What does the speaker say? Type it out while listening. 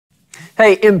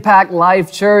Hey, Impact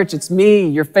Life Church, it's me,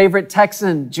 your favorite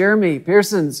Texan, Jeremy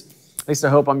Pearsons. At least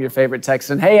I hope I'm your favorite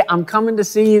Texan. Hey, I'm coming to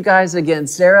see you guys again.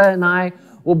 Sarah and I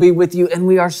will be with you, and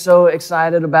we are so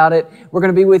excited about it. We're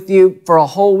going to be with you for a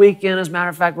whole weekend. As a matter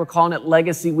of fact, we're calling it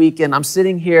Legacy Weekend. I'm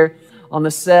sitting here on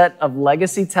the set of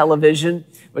Legacy Television,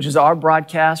 which is our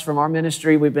broadcast from our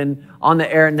ministry. We've been on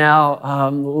the air now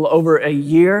a little over a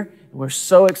year. We're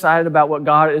so excited about what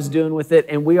God is doing with it,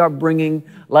 and we are bringing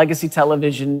Legacy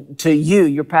Television to you.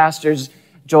 Your pastors,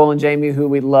 Joel and Jamie, who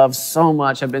we love so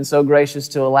much, have been so gracious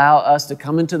to allow us to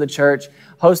come into the church,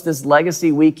 host this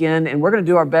Legacy Weekend, and we're going to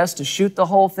do our best to shoot the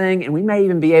whole thing, and we may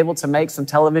even be able to make some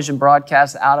television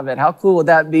broadcasts out of it. How cool would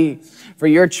that be for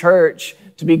your church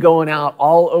to be going out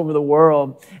all over the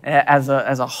world as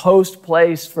a host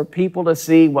place for people to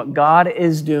see what God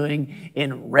is doing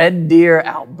in Red Deer,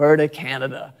 Alberta,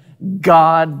 Canada?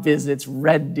 God visits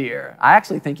Red Deer. I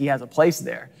actually think he has a place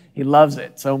there. He loves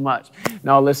it so much.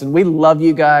 No, listen, we love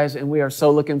you guys, and we are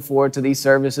so looking forward to these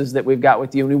services that we've got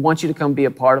with you, and we want you to come be a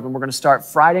part of them. We're going to start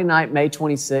Friday night, May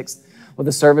 26th, with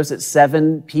a service at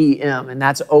 7 p.m., and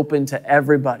that's open to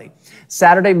everybody.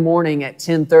 Saturday morning at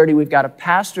 10:30, we've got a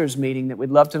pastor's meeting that we'd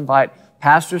love to invite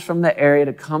pastors from the area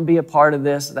to come be a part of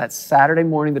this. That's Saturday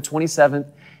morning, the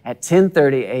 27th, at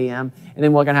 10:30 a.m. And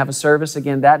then we're going to have a service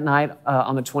again that night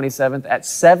on the 27th at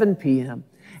 7 p.m.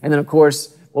 And then, of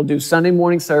course, we'll do Sunday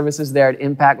morning services there at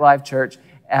Impact Life Church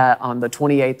on the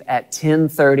 28th at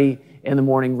 10:30 in the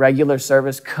morning, regular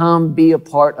service. Come be a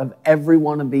part of every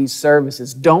one of these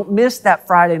services. Don't miss that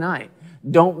Friday night.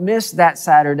 Don't miss that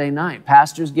Saturday night.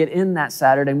 Pastors get in that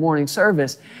Saturday morning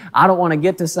service. I don't want to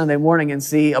get to Sunday morning and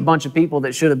see a bunch of people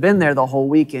that should have been there the whole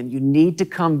weekend. You need to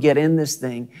come get in this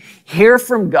thing, hear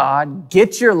from God,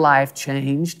 get your life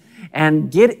changed,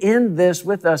 and get in this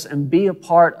with us and be a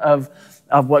part of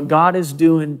what God is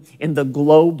doing in the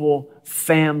global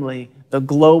family, the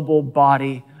global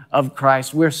body of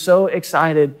Christ. We're so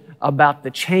excited about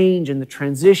the change and the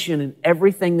transition and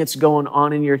everything that's going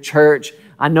on in your church.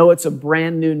 I know it's a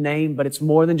brand new name, but it's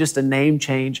more than just a name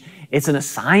change. It's an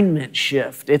assignment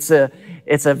shift. It's a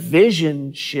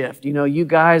vision shift. You know, you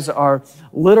guys are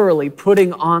literally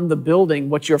putting on the building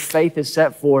what your faith is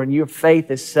set for, and your faith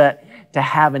is set to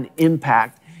have an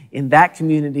impact in that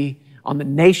community, on the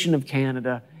nation of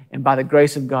Canada, and by the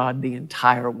grace of God, the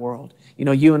entire world. You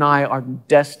know, you and I are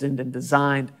destined and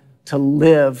designed to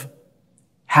live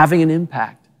having an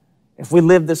impact. If we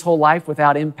live this whole life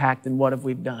without impact, then what have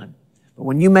we done? But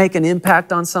when you make an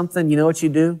impact on something, you know what you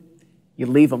do? You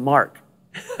leave a mark.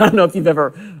 I don't know if you've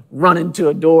ever run into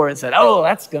a door and said, oh,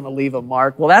 that's going to leave a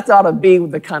mark. Well, that ought to be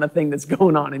the kind of thing that's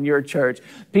going on in your church.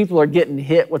 People are getting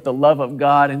hit with the love of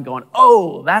God and going,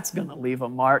 oh, that's going to leave a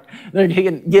mark. They're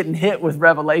getting hit with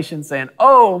revelation saying,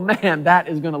 oh, man, that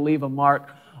is going to leave a mark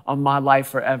on my life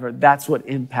forever. That's what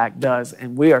impact does.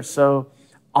 And we are so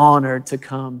honored to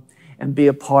come and be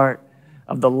a part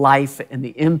of the life and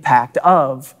the impact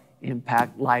of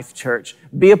Impact Life Church.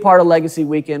 Be a part of Legacy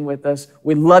Weekend with us.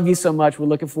 We love you so much. We're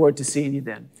looking forward to seeing you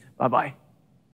then. Bye-bye.